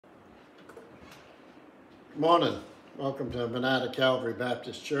Good morning. Welcome to Venata Calvary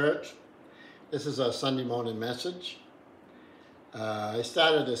Baptist Church. This is our Sunday morning message. I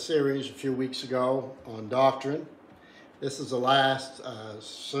started a series a few weeks ago on doctrine. This is the last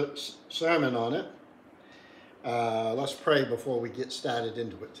sermon on it. Let's pray before we get started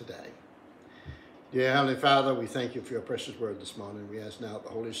into it today. Dear Heavenly Father, we thank you for your precious word this morning. We ask now that the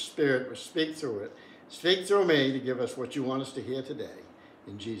Holy Spirit will speak through it. Speak through me to give us what you want us to hear today.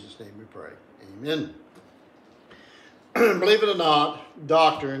 In Jesus' name we pray. Amen. Believe it or not,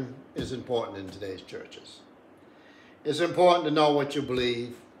 doctrine is important in today's churches. It's important to know what you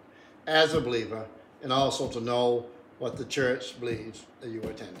believe as a believer and also to know what the church believes that you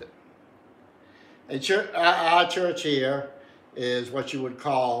attended. Our church here is what you would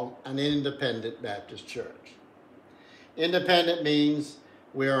call an independent Baptist church. Independent means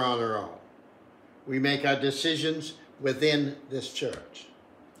we're on our own. We make our decisions within this church.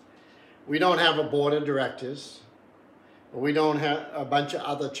 We don't have a board of directors. We don't have a bunch of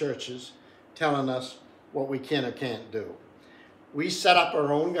other churches telling us what we can or can't do. We set up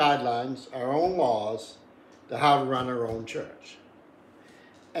our own guidelines, our own laws to how to run our own church.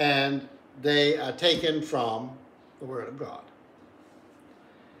 And they are taken from the Word of God.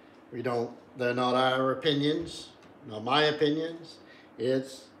 They're not our opinions, not my opinions.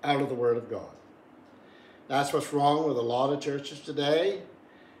 It's out of the Word of God. That's what's wrong with a lot of churches today.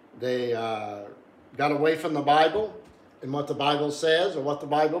 They got away from the Bible and what the Bible says or what the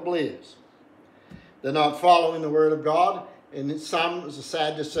Bible believes. They're not following the Word of God, and some, it's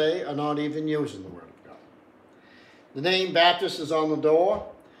sad to say, are not even using the Word of God. The name Baptist is on the door.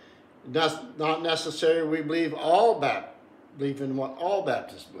 That's not necessary. We believe in what all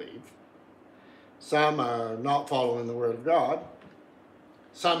Baptists believe. Some are not following the Word of God.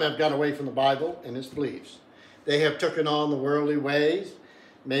 Some have got away from the Bible and its beliefs. They have taken on the worldly ways,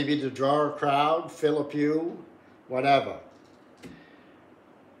 maybe to draw a crowd, fill a pew, whatever.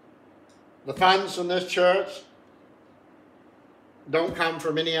 The funds from this church don't come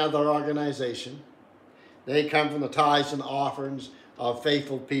from any other organization. They come from the tithes and offerings of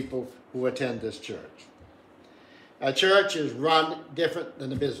faithful people who attend this church. A church is run different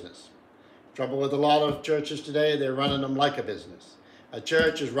than a business. Trouble with a lot of churches today, they're running them like a business. A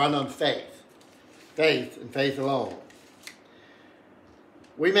church is run on faith. Faith and faith alone.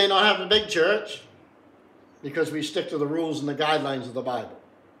 We may not have a big church because we stick to the rules and the guidelines of the Bible.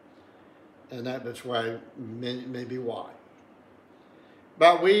 And that's why, maybe why.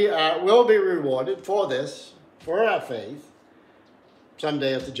 But we will be rewarded for this, for our faith,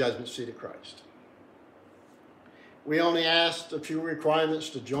 someday at the judgment seat of Christ. We only asked a few requirements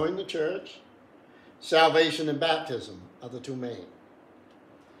to join the church. Salvation and baptism are the two main.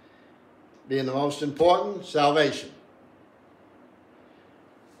 Being the most important, salvation.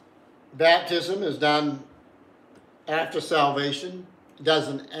 Baptism is done after salvation. It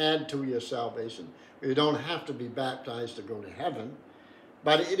doesn't add to your salvation. You don't have to be baptized to go to heaven,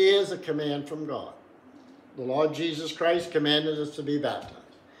 but it is a command from God. The Lord Jesus Christ commanded us to be baptized.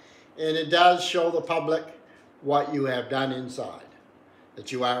 And it does show the public what you have done inside,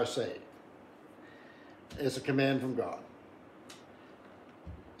 that you are saved. It's a command from God.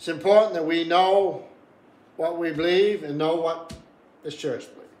 It's important that we know what we believe and know what this church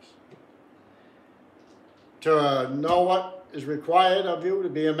believes. To know what is required of you to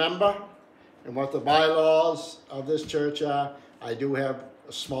be a member and what the bylaws of this church are, I do have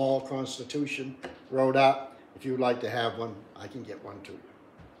a small constitution wrote up. If you'd like to have one, I can get one to you.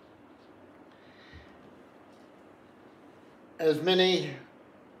 As many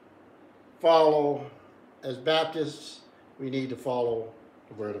follow, as Baptists, we need to follow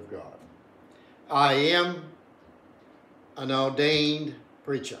the Word of God. I am an ordained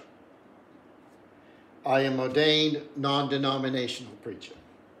preacher. I am ordained non-denominational preacher.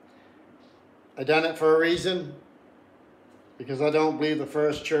 I done it for a reason, because I don't believe the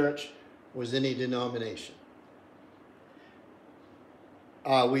first church was any denomination.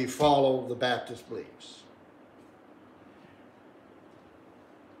 We follow the Baptist beliefs.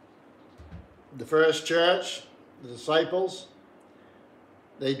 The first church, the disciples,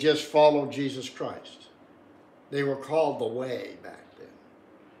 they just followed Jesus Christ. They were called the Way back then.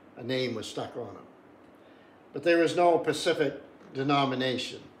 A name was stuck on them. But there was no specific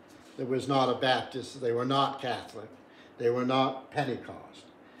denomination. There was not a Baptist. They were not Catholic. They were not Pentecost.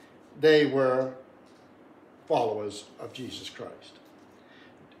 They were followers of Jesus Christ.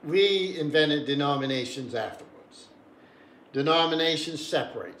 We invented denominations afterwards. Denomination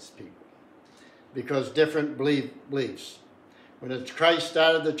separates people because different beliefs. When Christ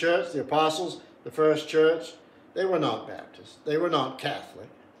started the church, the apostles, the first church, they were not Baptist. They were not Catholic.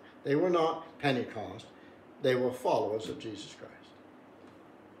 They were not Pentecost. they were followers of Jesus Christ.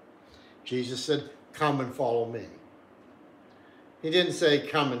 Jesus said, come and follow me. He didn't say,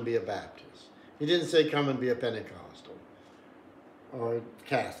 come and be a Baptist. He didn't say, come and be a Pentecostal or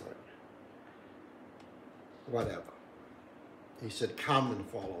Catholic, whatever. He said, come and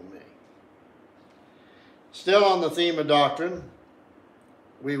follow me. Still on the theme of doctrine,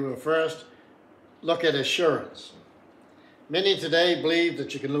 we will first look at assurance. Many today believe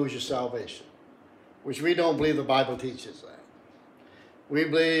that you can lose your salvation, which we don't believe the Bible teaches that. We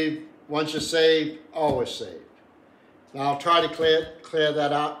believe once you're saved, always saved. Now I'll try to clear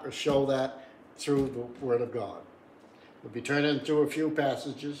that up or show that through the Word of God. We'll be turning through a few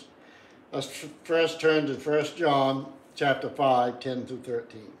passages. Let's first turn to 1 John chapter 5, 10 through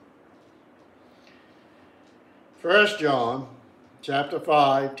 13. 1 John chapter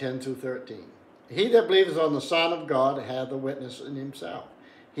 5, 10 through 13. He that believeth on the Son of God hath a witness in himself.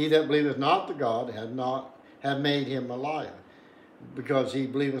 He that believeth not the God hath made him a liar, because he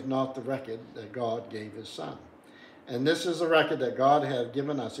believeth not the record that God gave his Son. And this is the record that God hath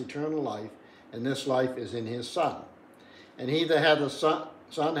given us eternal life, and this life is in his Son. And he that hath the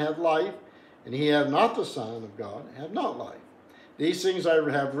Son hath life, and he hath not the Son of God hath not life. These things I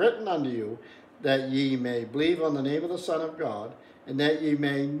have written unto you, that ye may believe on the name of the Son of God, and that ye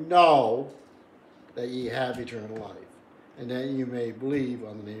may know that ye have eternal life, and that ye may believe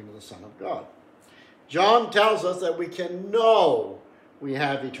on the name of the Son of God. John tells us that we can know we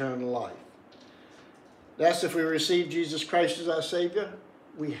have eternal life. That's if we receive Jesus Christ as our Savior,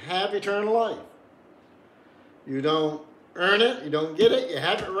 we have eternal life. You don't earn it, you don't get it, you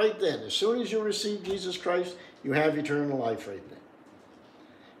have it right then. As soon as you receive Jesus Christ, you have eternal life right then.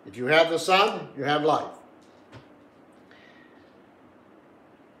 If you have the Son, you have life.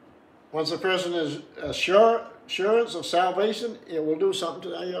 Once a person is assurance of salvation, it will do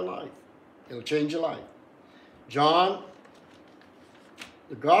something to your life. It'll change your life. John,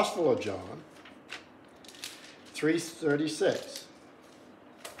 the Gospel of John, 3:36.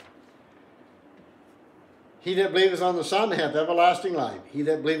 He that believeth on the Son hath everlasting life. He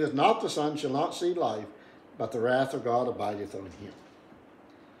that believeth not the Son shall not see life, but the wrath of God abideth on him.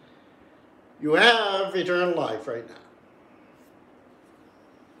 You have eternal life right now.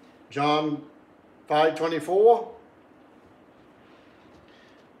 John 5:24.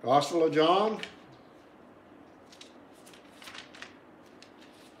 Gospel of John.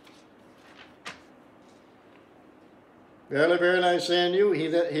 Verily, verily, I say unto you, he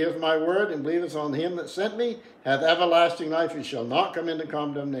that heareth my word and believeth on him that sent me hath everlasting life. He shall not come into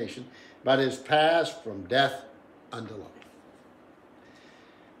condemnation, but is passed from death unto life.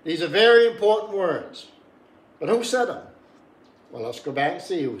 These are very important words. But who said them? Well, let's go back and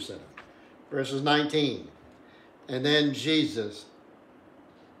see who said them. Verses 19. And then Jesus,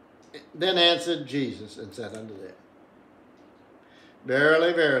 then answered Jesus and said unto them,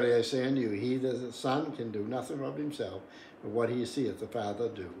 Verily, verily, I say unto you, he that is the Son can do nothing of himself, but what he seeth the Father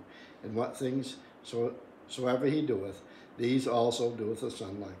do. And what things soever he doeth, these also doeth the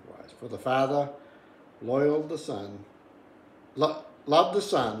Son likewise. For the Father loved the Son,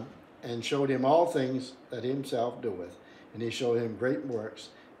 and showed him all things that himself doeth. And he showed him great works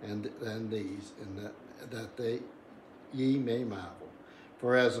than these, and that ye may marvel.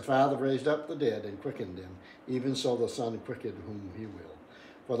 For as the Father raised up the dead and quickened them, even so the Son quickened whom he will.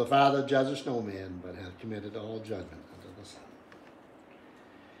 For the Father judges no man, but hath committed all judgment unto the Son.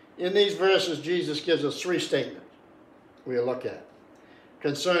 In these verses, Jesus gives us three statements we'll look at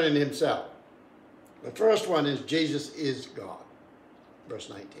concerning himself. The first one is Jesus is God, verse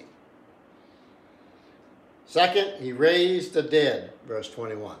 19. Second, he raised the dead, verse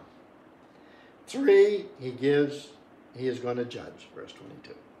 21. 3, he is going to judge, verse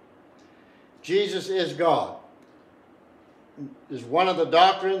 22. Jesus is God is one of the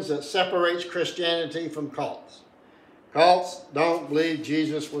doctrines that separates Christianity from cults. Cults don't believe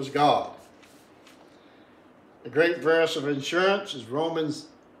Jesus was God. The great verse of assurance is Romans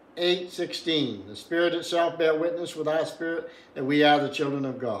 8:16. The Spirit itself bear witness with our spirit that we are the children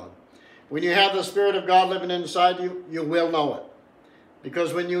of God. When you have the Spirit of God living inside you, you will know it.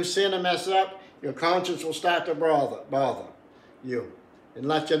 Because when you sin and mess up, your conscience will start to bother you and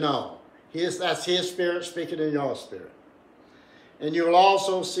let you know. That's His Spirit speaking in your spirit. And you will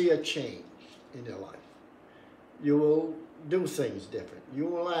also see a change in your life. You will do things different. You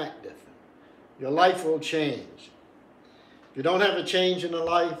will act different. Your life will change. If you don't have a change in your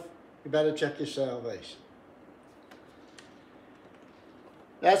life, you better check your salvation.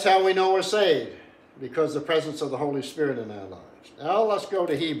 That's how we know we're saved, because of the presence of the Holy Spirit in our lives. Now let's go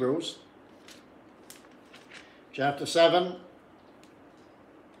to Hebrews, chapter 7.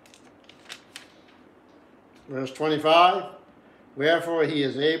 Verse 25, wherefore he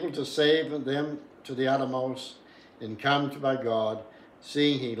is able to save them to the uttermost and come to by God,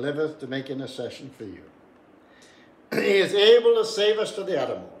 seeing he liveth to make intercession for you. He is able to save us to the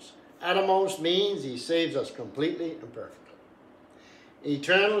uttermost. Uttermost means he saves us completely and perfectly.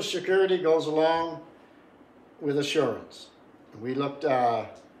 Eternal security goes along with assurance. We looked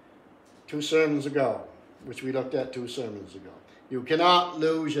 2 sermons ago, which we looked at 2 sermons ago. You cannot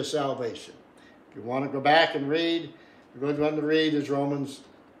lose your salvation. If you want to go back and read, the good one to read is Romans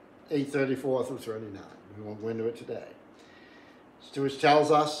 8:34 through 39. We won't go into it today. Which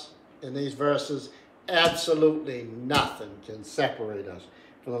tells us in these verses, absolutely nothing can separate us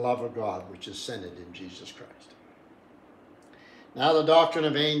from the love of God, which is centered in Jesus Christ. Now the doctrine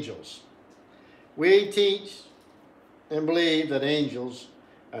of angels. We teach and believe that angels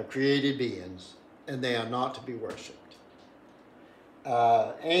are created beings and they are not to be worshipped.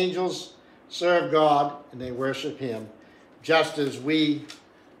 Angels serve God and they worship him just as we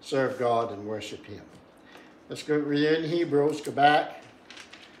serve God and worship him. Let's go read in Hebrews, go back,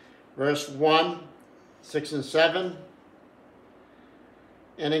 verse 1, 6 and 7.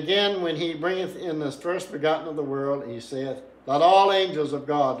 And again, when he bringeth in the first begotten of the world, he saith, let all angels of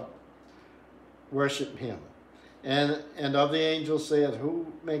God worship him. And of the angels saith,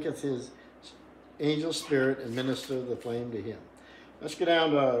 who maketh his angel spirit and minister the flame to him. Let's go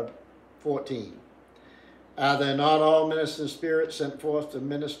down to 14. Are there not all ministering spirits sent forth to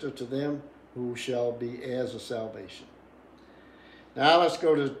minister to them who shall be heirs of salvation? Now let's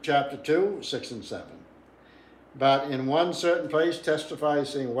go to chapter 2, 6 and 7. But in one certain place testifies,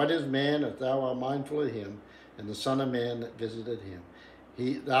 saying, what is man that thou art mindful of him, and the Son of Man that visited him?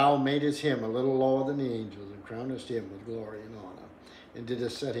 Thou madest him a little lower than the angels, and crownest him with glory and honor, and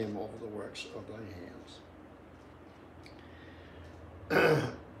didst set him over the works of thy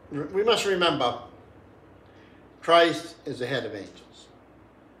hands. We must remember, Christ is the head of angels.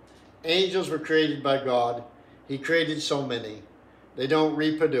 Angels were created by God. He created so many. They don't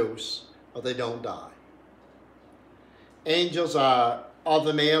reproduce, or they don't die. Angels are of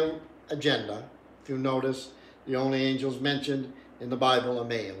the male agenda. If you notice, the only angels mentioned in the Bible are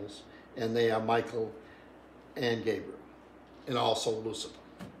males, and they are Michael and Gabriel, and also Lucifer.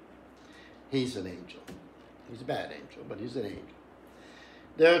 He's an angel. He's a bad angel, but he's an angel.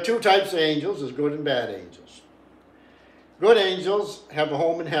 There are 2 types of angels, there's good and bad angels. Good angels have a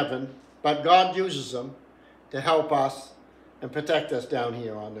home in heaven, but God uses them to help us and protect us down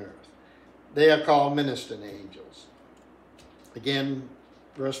here on earth. They are called ministering angels. Again,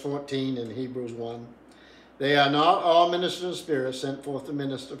 verse 14 in Hebrews 1. They are not all ministering spirits sent forth to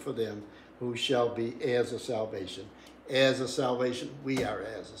minister for them who shall be heirs of salvation. Heirs of salvation, we are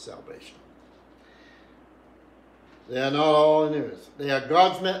heirs of salvation. They are not all in earth. They are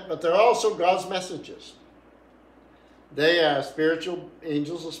but they're also God's messengers. They are spiritual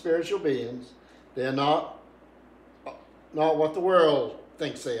angels or spiritual beings. They're not what the world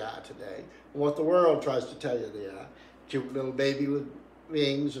thinks they are today, what the world tries to tell you they are. Cute little baby with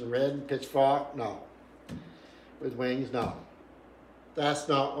wings and red and pitchfork, no. With wings, no. That's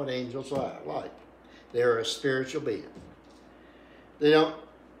not what angels are like. They're a spiritual being. They don't,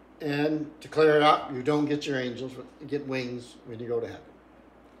 and to clear it up, you don't get your angels, you get wings when you go to heaven.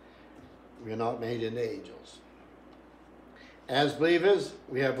 We're not made into angels. As believers,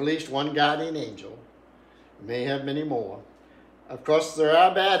 we have at least one guardian angel. We may have many more. Of course, there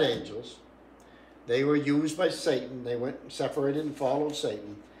are bad angels. They were used by Satan. They went and separated and followed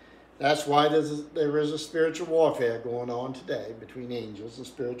Satan. That's why there is a spiritual warfare going on today between angels and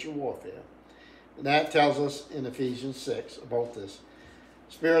spiritual warfare. And that tells us in Ephesians 6 about this.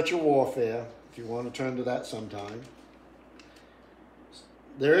 Spiritual warfare, if you want to turn to that sometime.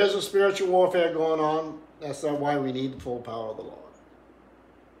 There is a spiritual warfare going on. That's not why we need the full power of the Lord.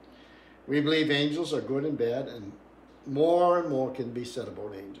 We believe angels are good and bad, and more can be said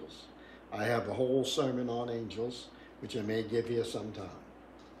about angels. I have a whole sermon on angels, which I may give you sometime.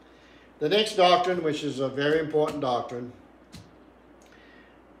 The next doctrine, which is a very important doctrine,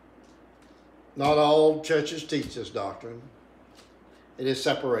 not all churches teach this doctrine, it is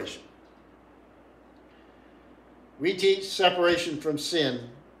separation. We teach separation from sin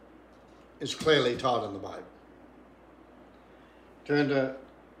is clearly taught in the Bible. Turn to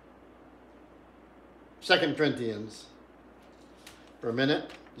 2 Corinthians for a minute,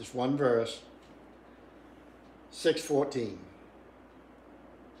 just one verse, 6:14.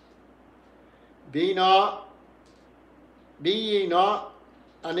 Be ye not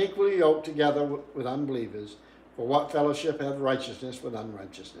unequally yoked together with unbelievers, for what fellowship hath righteousness with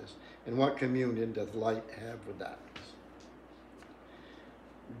unrighteousness, and what communion doth light have with darkness?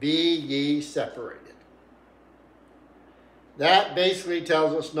 Be ye separated. That basically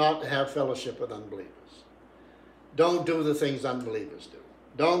tells us not to have fellowship with unbelievers. Don't do the things unbelievers do.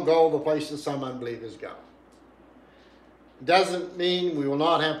 Don't go the places some unbelievers go. It doesn't mean we will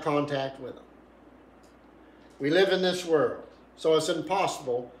not have contact with them. We live in this world, so it's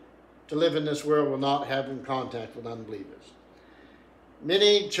impossible to live in this world without having contact with unbelievers.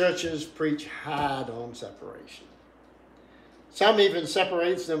 Many churches preach hard on separation. Some even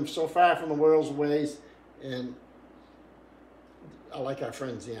separates them so far from the world's ways, and are like our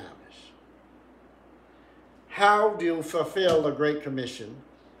friends the Amish. How do you fulfill the Great Commission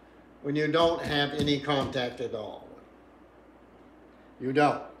when you don't have any contact at all? You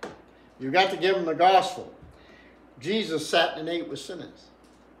don't. You got to give them the gospel. Jesus sat and ate with sinners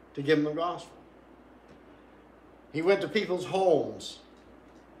to give them the gospel. He went to people's homes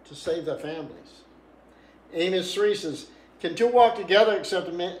to save their families. Amos 3 says, can two walk together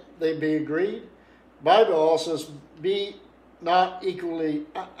except they be agreed? Bible also says, be not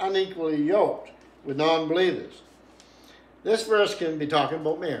unequally yoked with non-believers. This verse can be talking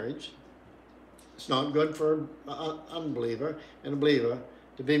about marriage. It's not good for an unbeliever and a believer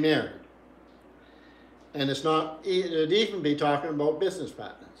to be married. And it'd even be talking about business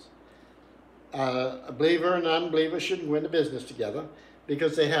partners. A believer and an unbeliever shouldn't go into business together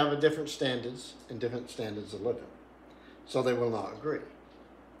because they have different standards and different standards of living. So they will not agree.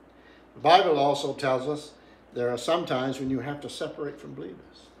 The Bible also tells us there are some times when you have to separate from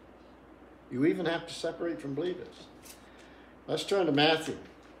believers. You even have to separate from believers. Let's turn to Matthew.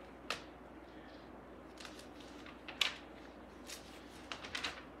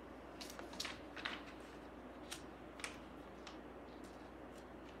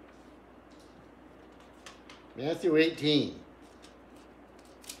 Matthew 18.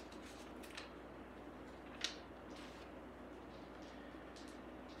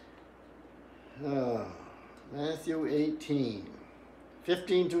 Matthew 18,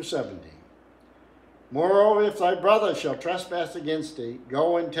 15 to 17. Moreover, if thy brother shall trespass against thee,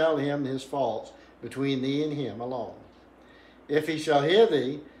 go and tell him his faults between thee and him alone. If he shall hear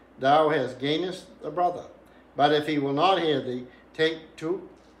thee, thou hast gainest a brother. But if he will not hear thee, take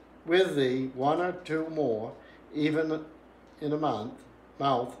with thee one or two more, even in a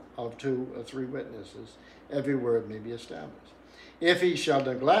mouth of 2 or 3 witnesses, every word may be established. If he shall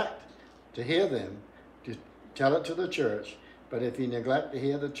neglect to hear them, to tell it to the church, but if he neglect to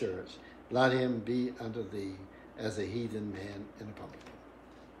hear the church, let him be unto thee as a heathen man and a publican.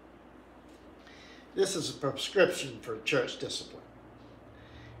 This is a prescription for church discipline.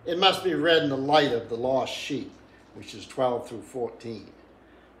 It must be read in the light of the lost sheep, which is 12 through 14.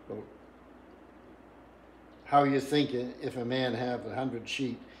 How you think if a man have 100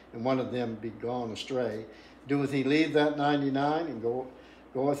 sheep and one of them be gone astray, doeth he leave that 99 and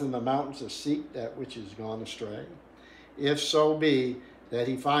goeth in the mountains to seek that which is gone astray? If so be that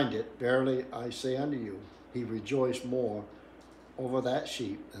he find it, verily I say unto you, he rejoiced more over that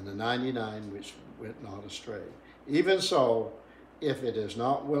sheep than the 99 which went not astray. Even so, if it is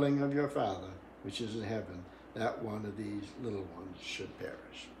not willing of your Father which is in heaven, that one of these little ones should perish.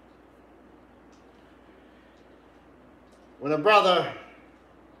 When a brother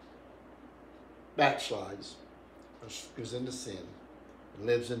backslides, or goes into sin, and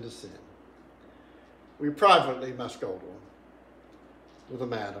lives into sin, we privately must go to him with a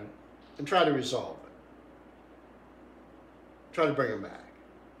matter and try to resolve it. Try to bring him back,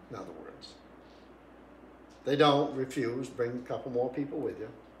 in other words. If they don't, refuse, bring a couple more people with you.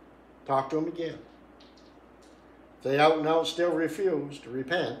 Talk to them again. If they out and out still refuse to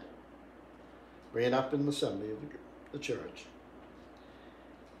repent, bring it up in the assembly of the church,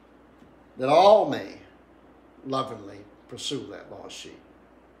 that all may lovingly pursue that lost sheep,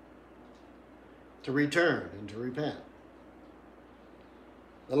 to return and to repent.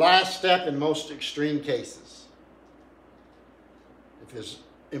 The last step in most extreme cases, if it's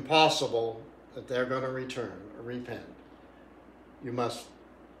impossible that they're going to return or repent, it must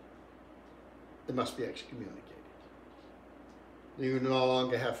be excommunicated. You no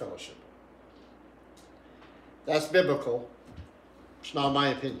longer have fellowship. That's biblical. It's not my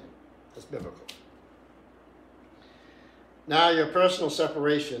opinion. That's biblical. Now, your personal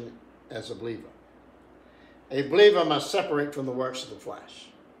separation as a believer. A believer must separate from the works of the flesh,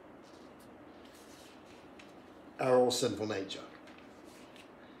 our old sinful nature.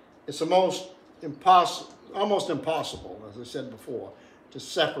 It's almost impossible, as I said before, to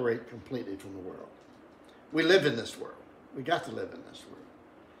separate completely from the world. We live in this world. We got to live in this world.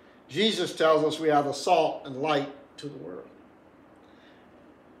 Jesus tells us we are the salt and light to the world.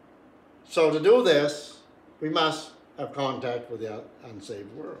 So to do this, we must have contact with the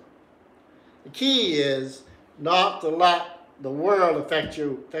unsaved world. The key is not to let the world affect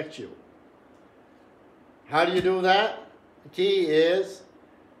you. How do you do that? The key is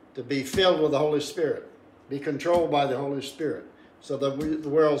to be filled with the Holy Spirit. Be controlled by the Holy Spirit so that the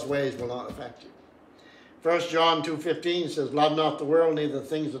world's ways will not affect you. 1 John 2:15 says, love not the world, neither the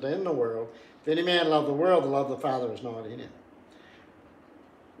things that are in the world. If any man love the world, the love of the Father is not in him.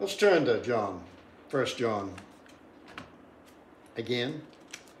 Let's turn to John, 1 John again,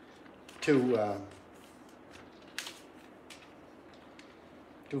 to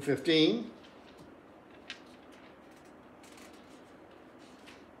 2:15.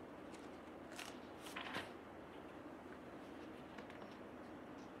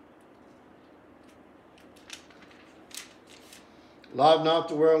 Love not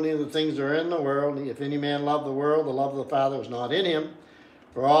the world, neither the things that are in the world. If any man love the world, the love of the Father is not in him.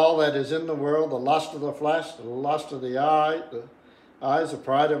 For all that is in the world, the lust of the flesh, the lust of the eyes, the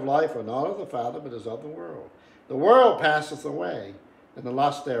pride of life, are not of the Father, but is of the world. The world passeth away, and the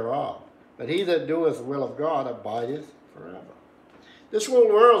lust thereof. But he that doeth the will of God abideth forever. This whole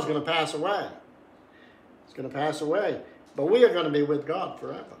world is going to pass away. It's going to pass away. But we are going to be with God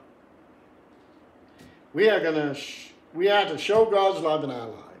forever. We are to show God's love in our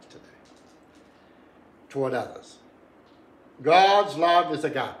lives today toward others. God's love is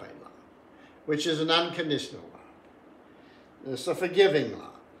agape love, which is an unconditional love. It's a forgiving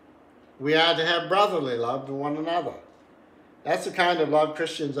love. We are to have brotherly love to one another. That's the kind of love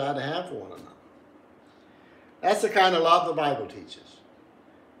Christians are to have for one another. That's the kind of love the Bible teaches.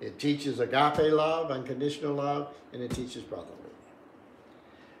 It teaches agape love, unconditional love, and it teaches brotherly love.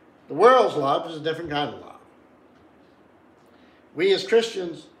 The world's love is a different kind of love. We as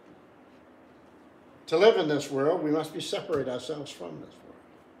Christians, to live in this world, we must separate ourselves from this world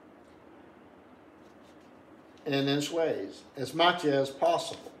in its ways, as much as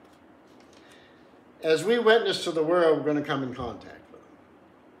possible. As we witness to the world, we're going to come in contact with them.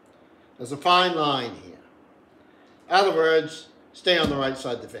 There's a fine line here. In other words, stay on the right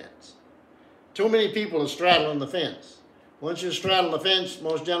side of the fence. Too many people are straddling the fence. Once you straddle the fence,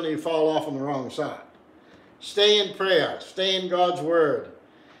 most generally you fall off on the wrong side. Stay in prayer. Stay in God's Word.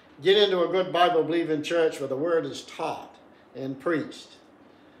 Get into a good Bible-believing church where the Word is taught and preached.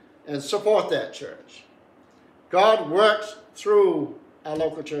 And support that church. God works through our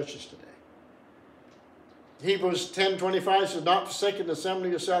local churches today. Hebrews 10:25 says, not forsaking the assembly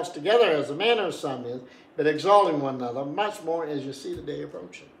of yourselves together as the manner of some is, but exalting one another, much more as you see the day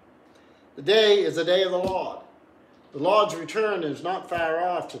approaching. The day is the day of the Lord. The Lord's return is not far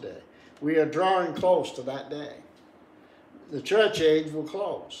off today. We are drawing close to that day. The church age will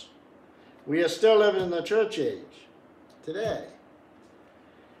close. We are still living in the church age today.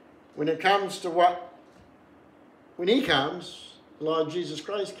 When it comes to when he comes, the Lord Jesus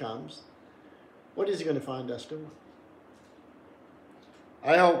Christ comes, what is he going to find us doing?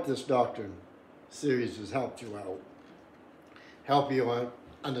 I hope this doctrine series has helped you out. Help you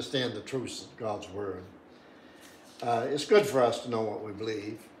understand the truths of God's Word. It's good for us to know what we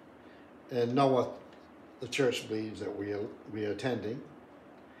believe and know what the church believes that we are attending.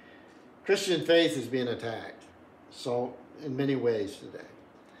 Christian faith is being attacked, so in many ways today.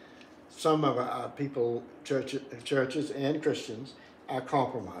 Some of our people, churches and Christians, are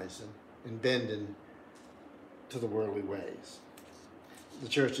compromising and bending to the worldly ways. The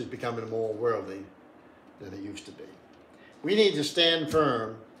church is becoming more worldly than it used to be. We need to stand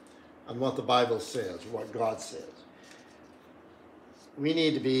firm on what the Bible says, what God says. We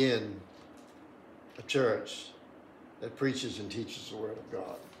need to be in a church that preaches and teaches the Word of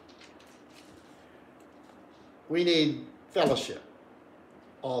God. We need fellowship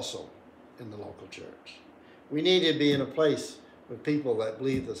also in the local church. We need to be in a place with people that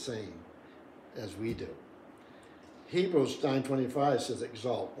believe the same as we do. Hebrews 9:25 says,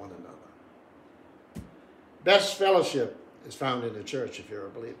 exalt one another. Best fellowship is found in the church if you're a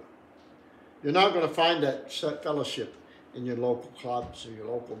believer. You're not going to find that fellowship in your local clubs or your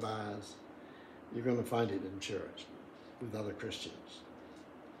local bars. You're going to find it in church with other Christians.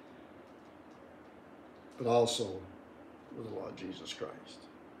 But also with the Lord Jesus Christ.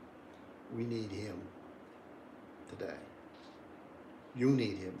 We need him today. You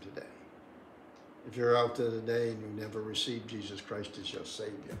need him today. If you're out there today and you've never received Jesus Christ as your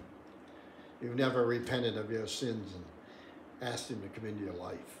Savior, you've never repented of your sins and asked him to come into your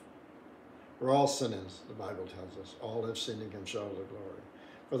life. We're all sinners, the Bible tells us. All have sinned and come short of the glory.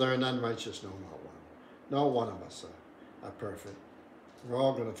 For there are none righteous, no, not one. No one of us are perfect. We're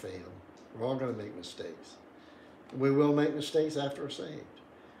all going to fail. We're all going to make mistakes. We will make mistakes after we're saved.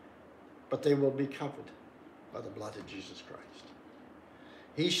 But they will be covered by the blood of Jesus Christ.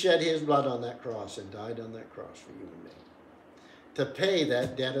 He shed his blood on that cross and died on that cross for you and me. to pay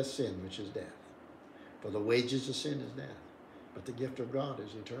that debt of sin, which is death. For the wages of sin is death, but the gift of God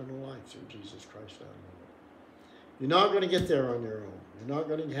is eternal life through Jesus Christ our Lord. You're not going to get there on your own. You're not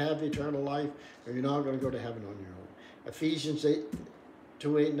going to have eternal life, or you're not going to go to heaven on your own. Ephesians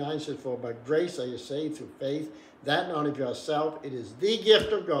 2:8-9 says, "For by grace are you saved through faith, that not of yourself, it is the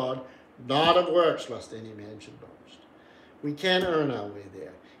gift of God, not of works, lest any man should boast." We can't earn our way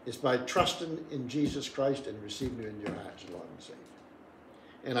there. It's by trusting in Jesus Christ and receiving Him in your heart as Lord and Savior.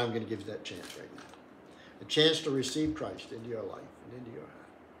 And I'm going to give you that chance right now. A chance to receive Christ into your life and into your heart.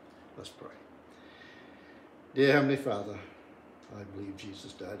 Let's pray. Dear Heavenly Father, I believe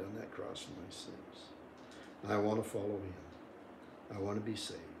Jesus died on that cross for my sins. I want to follow Him. I want to be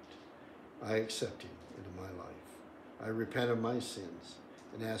saved. I accept Him into my life. I repent of my sins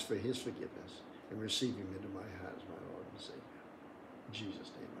and ask for His forgiveness and receive Him into my heart as my Lord and Savior. In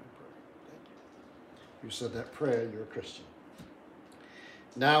Jesus' name I pray. Thank you. You said that prayer, you're a Christian.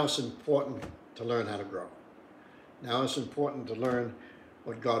 Now it's important to learn how to grow. Now it's important to learn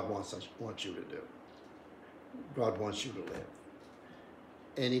what God wants you to do. God wants you to live.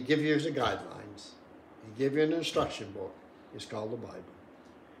 And He gives you the guidelines. He gives you an instruction book. It's called the Bible.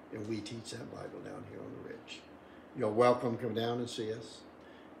 And we teach that Bible down here on the ridge. You're welcome to come down and see us.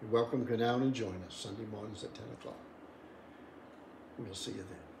 You're welcome to come down and join us Sunday mornings at 10 o'clock. We'll see you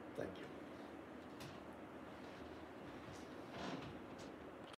then. Thank you.